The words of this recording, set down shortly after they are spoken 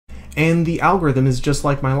And the algorithm is just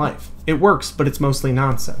like my life. It works, but it's mostly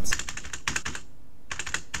nonsense.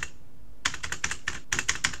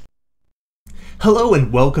 Hello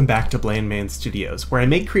and welcome back to BlandManStudios, where I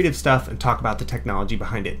make creative stuff and talk about the technology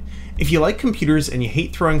behind it. If you like computers and you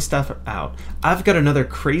hate throwing stuff out, I've got another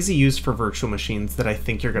crazy use for virtual machines that I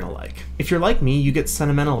think you're gonna like. If you're like me, you get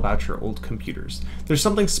sentimental about your old computers. There's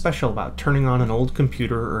something special about turning on an old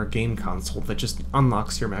computer or a game console that just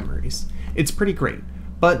unlocks your memories. It's pretty great.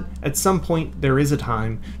 But at some point, there is a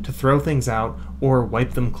time to throw things out or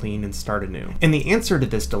wipe them clean and start anew. And the answer to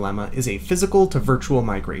this dilemma is a physical to virtual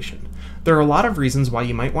migration. There are a lot of reasons why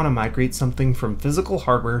you might want to migrate something from physical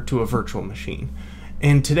hardware to a virtual machine.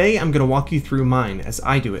 And today I'm going to walk you through mine as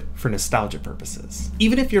I do it for nostalgia purposes.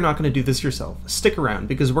 Even if you're not going to do this yourself, stick around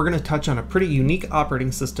because we're going to touch on a pretty unique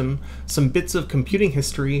operating system, some bits of computing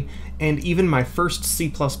history, and even my first C++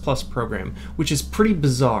 program, which is pretty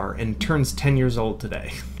bizarre and turns 10 years old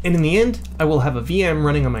today. And in the end, I will have a VM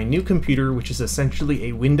running on my new computer, which is essentially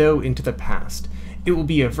a window into the past. It will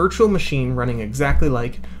be a virtual machine running exactly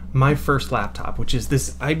like my first laptop, which is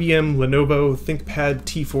this IBM Lenovo Thinkpad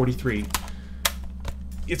T43.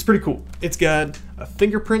 It's pretty cool. It's got a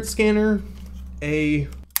fingerprint scanner, a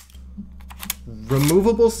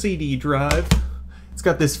removable CD drive, it's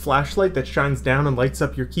got this flashlight that shines down and lights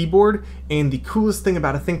up your keyboard, and the coolest thing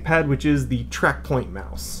about a ThinkPad, which is the track point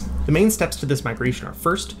mouse. The main steps to this migration are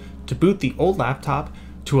first, to boot the old laptop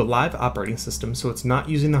to a live operating system so it's not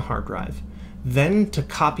using the hard drive. Then to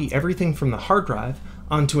copy everything from the hard drive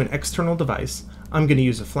onto an external device. I'm going to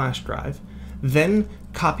use a flash drive. Then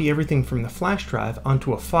copy everything from the flash drive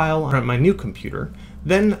onto a file on my new computer.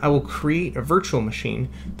 Then I will create a virtual machine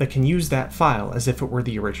that can use that file as if it were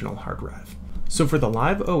the original hard drive. So for the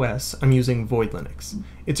live OS, I'm using Void Linux.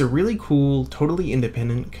 It's a really cool, totally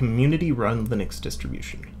independent, community-run Linux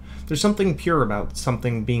distribution. There's something pure about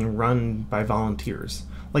something being run by volunteers,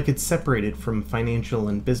 like it's separated from financial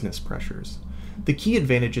and business pressures. The key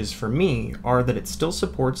advantages for me are that it still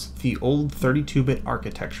supports the old 32-bit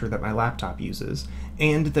architecture that my laptop uses,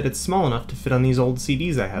 and that it's small enough to fit on these old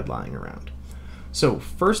CDs I had lying around. So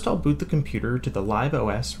first I'll boot the computer to the live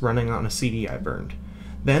OS running on a CD I burned.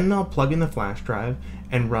 Then I'll plug in the flash drive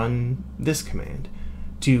and run this command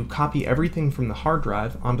to copy everything from the hard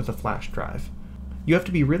drive onto the flash drive. You have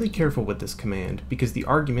to be really careful with this command because the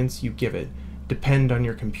arguments you give it depend on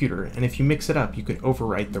your computer, and if you mix it up you could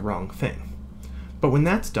overwrite the wrong thing. But when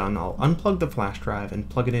that's done, I'll unplug the flash drive and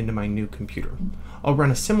plug it into my new computer. I'll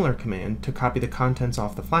run a similar command to copy the contents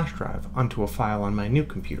off the flash drive onto a file on my new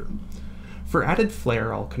computer. For added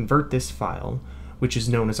flair, I'll convert this file, which is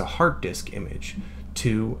known as a hard disk image,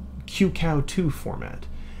 to QEMU format.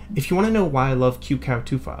 If you want to know why I love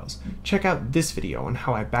QEMU files, check out this video on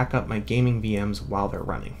how I back up my gaming VMs while they're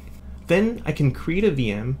running. Then I can create a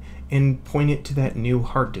VM and point it to that new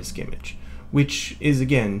hard disk image, which is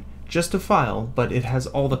again just a file, but it has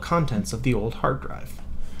all the contents of the old hard drive.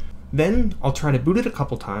 Then I'll try to boot it a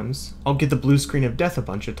couple times, I'll get the blue screen of death a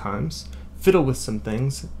bunch of times, fiddle with some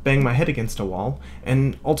things, bang my head against a wall,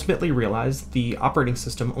 and ultimately realize the operating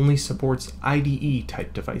system only supports IDE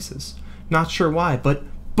type devices. Not sure why, but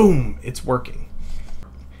boom, it's working.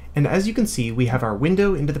 And as you can see, we have our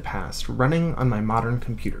window into the past running on my modern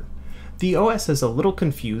computer. The OS is a little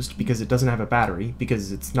confused because it doesn't have a battery,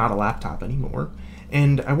 because it's not a laptop anymore,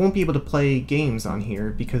 and I won't be able to play games on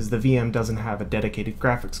here because the VM doesn't have a dedicated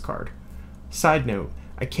graphics card. Side note,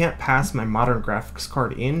 I can't pass my modern graphics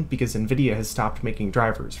card in because NVIDIA has stopped making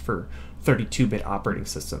drivers for 32-bit operating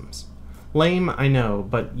systems. Lame, I know,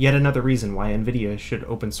 but yet another reason why NVIDIA should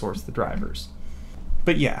open source the drivers.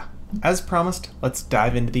 But yeah, as promised, let's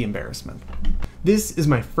dive into the embarrassment. This is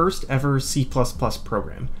my first ever C++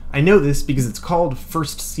 program. I know this because it's called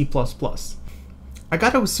First C++. I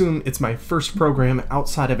gotta assume it's my first program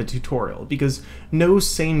outside of a tutorial because no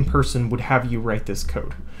sane person would have you write this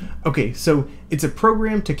code. Okay, so it's a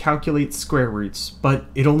program to calculate square roots, but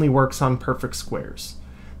it only works on perfect squares.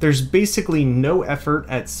 There's basically no effort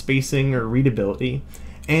at spacing or readability,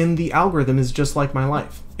 and the algorithm is just like my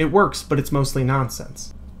life. It works, but it's mostly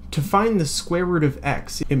nonsense. To find the square root of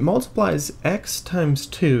x, it multiplies x times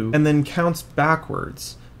 2 and then counts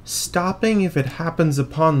backwards, stopping if it happens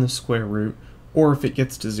upon the square root or if it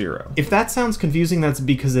gets to 0. If that sounds confusing, that's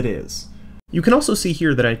because it is. You can also see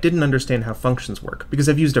here that I didn't understand how functions work because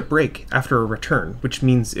I've used a break after a return, which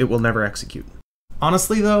means it will never execute.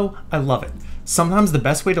 Honestly though, I love it. Sometimes the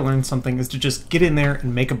best way to learn something is to just get in there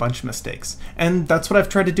and make a bunch of mistakes. And that's what I've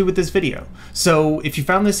tried to do with this video. So if you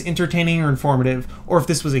found this entertaining or informative, or if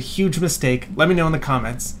this was a huge mistake, let me know in the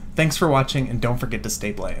comments. Thanks for watching, and don't forget to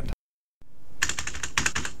stay bland.